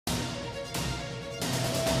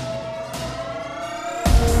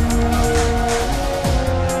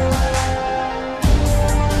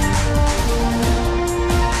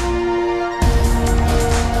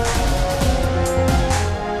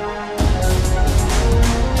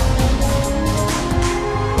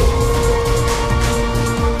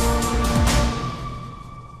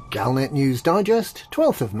Galnet News Digest,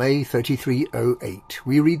 12th of May 3308.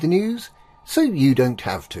 We read the news so you don't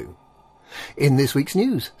have to. In this week's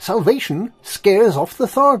news, Salvation scares off the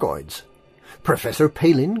Thargoids. Professor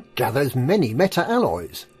Palin gathers many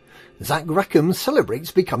meta-alloys. Rackham celebrates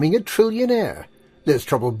becoming a trillionaire. There's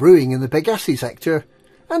trouble brewing in the Pegassi sector.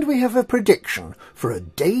 And we have a prediction for a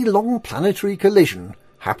day-long planetary collision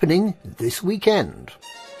happening this weekend.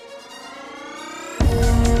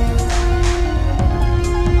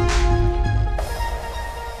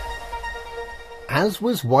 As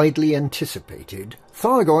was widely anticipated,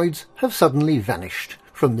 Thargoids have suddenly vanished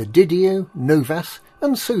from the Didio, Novas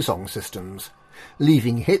and Sosong systems,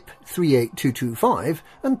 leaving HIP 38225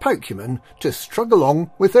 and Paukuman to struggle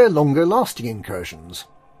on with their longer-lasting incursions.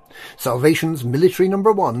 Salvation's Military No.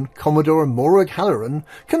 1, Commodore Morag Halloran,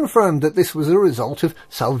 confirmed that this was a result of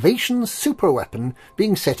Salvation's superweapon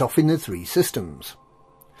being set off in the three systems.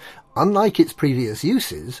 Unlike its previous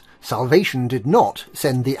uses, Salvation did not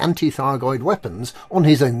send the anti-Thargoid weapons on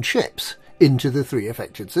his own ships into the three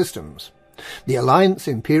affected systems. The Alliance,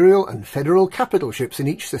 Imperial and Federal capital ships in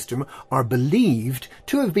each system are believed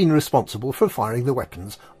to have been responsible for firing the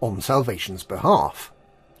weapons on Salvation's behalf.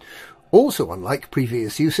 Also unlike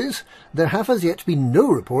previous uses, there have as yet been no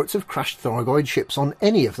reports of crashed Thargoid ships on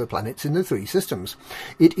any of the planets in the three systems.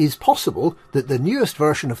 It is possible that the newest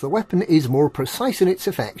version of the weapon is more precise in its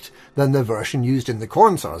effect than the version used in the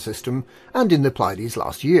Cornsar system and in the Pleiades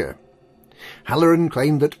last year. Halloran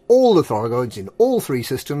claimed that all the Thargoids in all three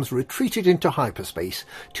systems retreated into hyperspace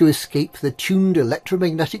to escape the tuned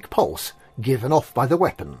electromagnetic pulse given off by the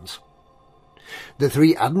weapons. The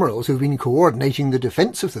three admirals who've been coordinating the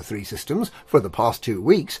defence of the three systems for the past 2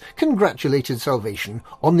 weeks congratulated Salvation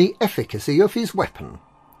on the efficacy of his weapon.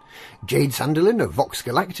 Jade Sanderlin of Vox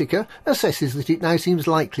Galactica assesses that it now seems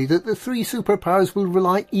likely that the three superpowers will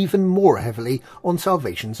rely even more heavily on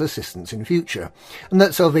Salvation's assistance in future, and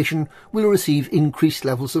that Salvation will receive increased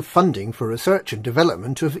levels of funding for research and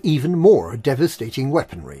development of even more devastating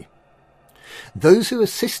weaponry. Those who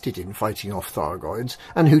assisted in fighting off Thargoids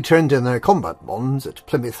and who turned in their combat bonds at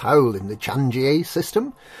Plymouth Howl in the Changier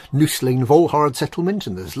system, Nuslane Volhard settlement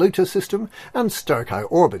in the Zlota system, and Sturkau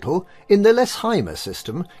Orbital in the Lessheimer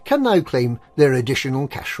system can now claim their additional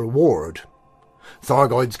cash reward.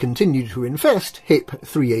 Thargoids continue to infest HIP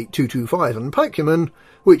 38225 and Paukuman,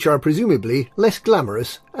 which are presumably less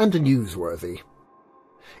glamorous and newsworthy.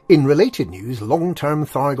 In related news, long-term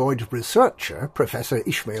Thargoid researcher Professor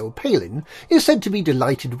Ishmael Palin is said to be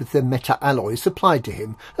delighted with the meta-alloys supplied to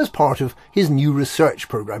him as part of his new research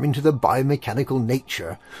program into the biomechanical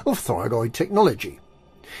nature of Thargoid technology.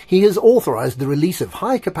 He has authorised the release of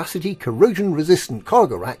high-capacity corrosion-resistant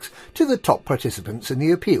cargo racks to the top participants in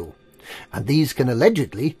the appeal, and these can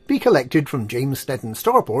allegedly be collected from James Snedden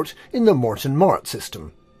Starport in the Morton Mart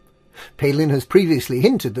system. Palin has previously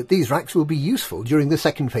hinted that these racks will be useful during the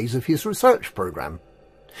second phase of his research programme,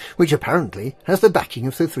 which apparently has the backing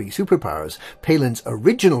of the three superpowers. Palin's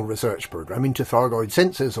original research programme into Thargoid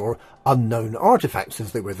sensors, or unknown artefacts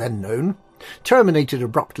as they were then known, terminated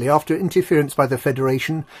abruptly after interference by the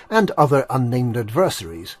Federation and other unnamed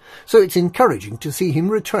adversaries, so it's encouraging to see him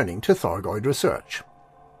returning to Thargoid research.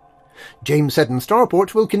 James Snedden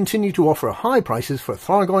Starport will continue to offer high prices for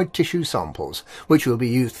Thargoid tissue samples, which will be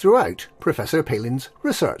used throughout Professor Palin's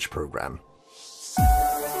research programme.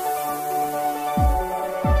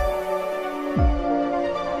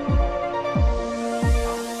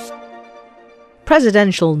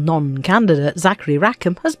 Presidential non-candidate Zachary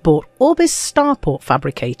Rackham has bought Orbis starport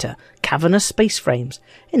fabricator Kavanagh space frames.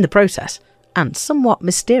 In the process, and somewhat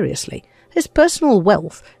mysteriously, his personal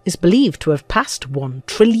wealth is believed to have passed 1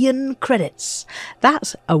 trillion credits.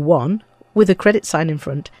 That's a 1 with a credit sign in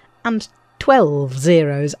front and 12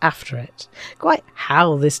 zeros after it. Quite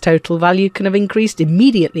how this total value can have increased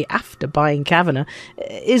immediately after buying Kavanagh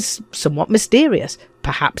is somewhat mysterious.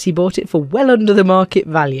 Perhaps he bought it for well under the market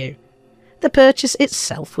value. The purchase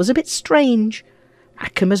itself was a bit strange.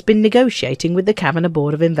 Rackham has been negotiating with the Kavanagh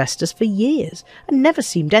Board of Investors for years and never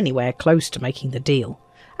seemed anywhere close to making the deal.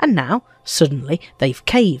 And now, suddenly, they've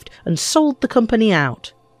caved and sold the company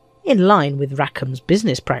out. In line with Rackham's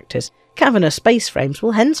business practice, Kavanagh Space Frames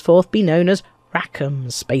will henceforth be known as Rackham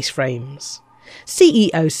Space Frames.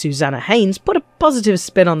 CEO Susanna Haynes put a positive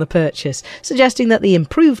spin on the purchase, suggesting that the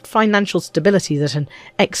improved financial stability that an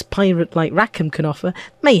ex-pirate like Rackham can offer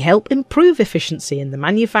may help improve efficiency in the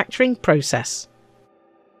manufacturing process.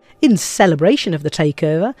 In celebration of the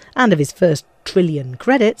takeover and of his first trillion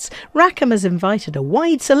credits, Rackham has invited a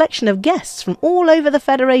wide selection of guests from all over the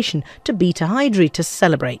Federation to Beta Hydri to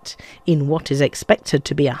celebrate, in what is expected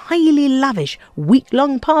to be a highly lavish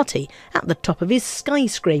week-long party at the top of his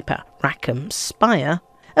skyscraper, Rackham Spire.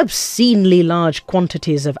 Obscenely large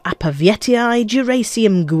quantities of Apavietiae,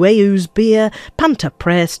 Geracium gueus beer, Panta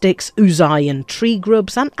prayer sticks, Uzayan tree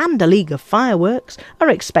grubs and a league of fireworks are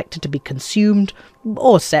expected to be consumed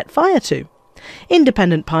or set fire to.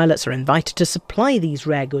 Independent pilots are invited to supply these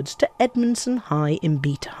rare goods to Edmondson High in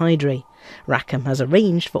Beta Hydri. Rackham has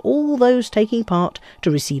arranged for all those taking part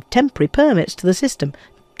to receive temporary permits to the system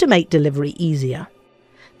to make delivery easier.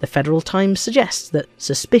 The Federal Times suggests that,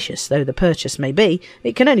 suspicious though the purchase may be,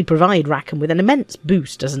 it can only provide Rackham with an immense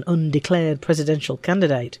boost as an undeclared presidential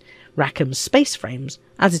candidate. Rackham's space frames,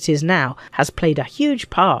 as it is now, has played a huge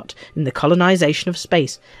part in the colonisation of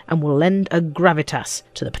space and will lend a gravitas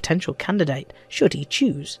to the potential candidate should he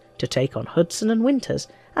choose to take on Hudson and Winters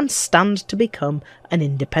and stand to become an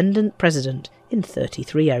independent president in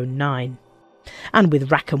 3309. And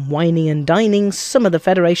with Rackham whining and dining some of the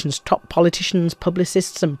Federation's top politicians,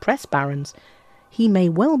 publicists and press barons, he may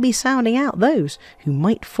well be sounding out those who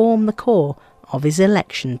might form the core of his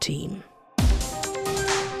election team.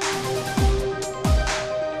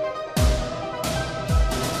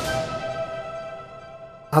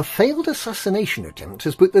 A failed assassination attempt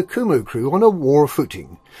has put the Kumo crew on a war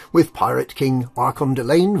footing, with Pirate King Archon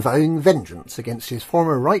Delane vowing vengeance against his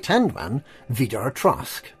former right-hand man, Vidar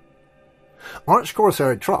Trask.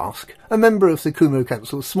 Arch-Corsair Trask, a member of the Kumo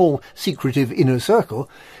Council's small, secretive inner circle,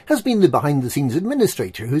 has been the behind-the-scenes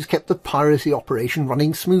administrator who's kept the piracy operation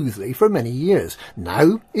running smoothly for many years.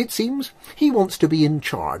 Now, it seems, he wants to be in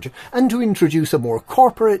charge and to introduce a more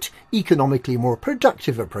corporate, economically more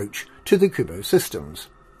productive approach to the Kumo systems.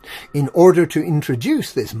 In order to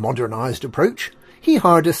introduce this modernised approach, he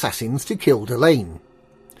hired assassins to kill Delane.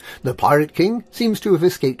 The Pirate King seems to have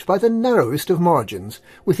escaped by the narrowest of margins,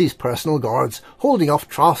 with his personal guards holding off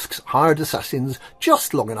Trask's hired assassins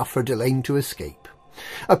just long enough for Delane to escape.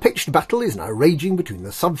 A pitched battle is now raging between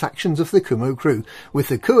the sub-factions of the Kumo crew, with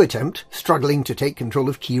the coup attempt struggling to take control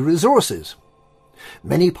of key resources.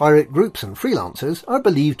 Many pirate groups and freelancers are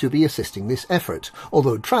believed to be assisting this effort,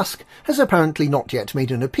 although Trask has apparently not yet made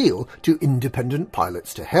an appeal to independent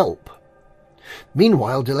pilots to help.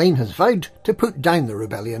 Meanwhile, Delane has vowed to put down the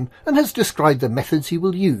rebellion and has described the methods he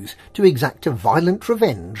will use to exact a violent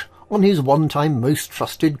revenge on his one-time most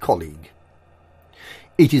trusted colleague.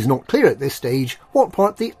 It is not clear at this stage what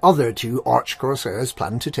part the other two Arch-Corsairs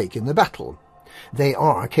plan to take in the battle. They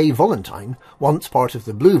are Kay Valentine, once part of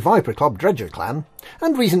the Blue Viper Club Dredger clan,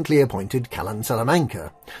 and recently appointed Callan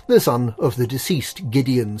Salamanca, the son of the deceased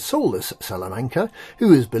Gideon Solus Salamanca,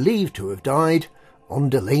 who is believed to have died on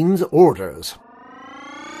Delane's orders.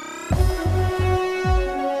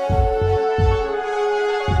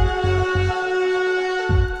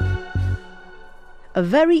 A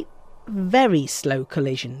very, very slow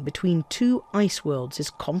collision between two ice worlds is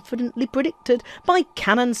confidently predicted by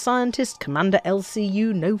canon scientist Commander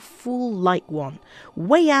LCU No Fool Like One,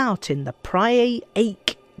 way out in the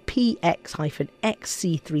Pryake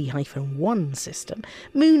PX-XC3-1 system.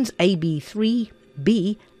 Moons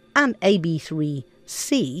AB3b and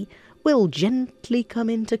AB3c will gently come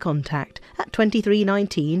into contact at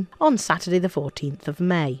 2319 on Saturday the 14th of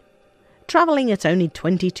May. Travelling at only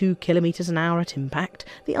 22 km an hour at impact,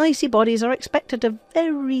 the icy bodies are expected to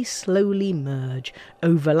very slowly merge,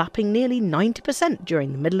 overlapping nearly 90%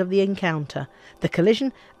 during the middle of the encounter. The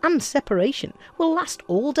collision and separation will last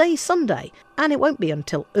all day Sunday, and it won't be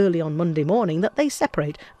until early on Monday morning that they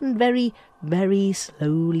separate and very, very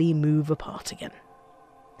slowly move apart again.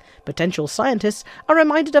 Potential scientists are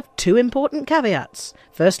reminded of two important caveats.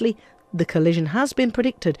 Firstly, the collision has been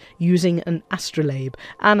predicted using an astrolabe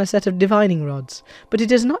and a set of divining rods, but it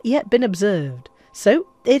has not yet been observed, so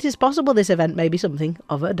it is possible this event may be something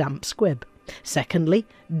of a damp squib. Secondly,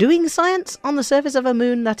 doing science on the surface of a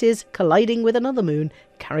moon that is colliding with another moon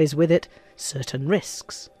carries with it certain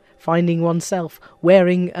risks. Finding oneself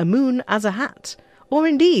wearing a moon as a hat, or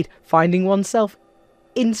indeed finding oneself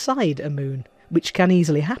inside a moon, which can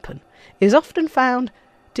easily happen, is often found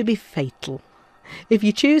to be fatal. If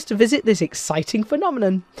you choose to visit this exciting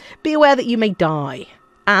phenomenon, be aware that you may die,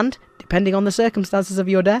 and, depending on the circumstances of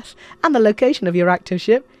your death and the location of your active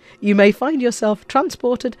ship, you may find yourself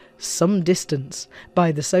transported some distance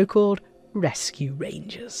by the so-called rescue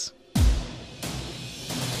rangers.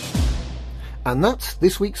 And that's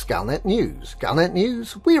this week's Galnet News. Galnet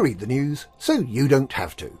News, we read the news so you don't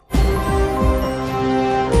have to.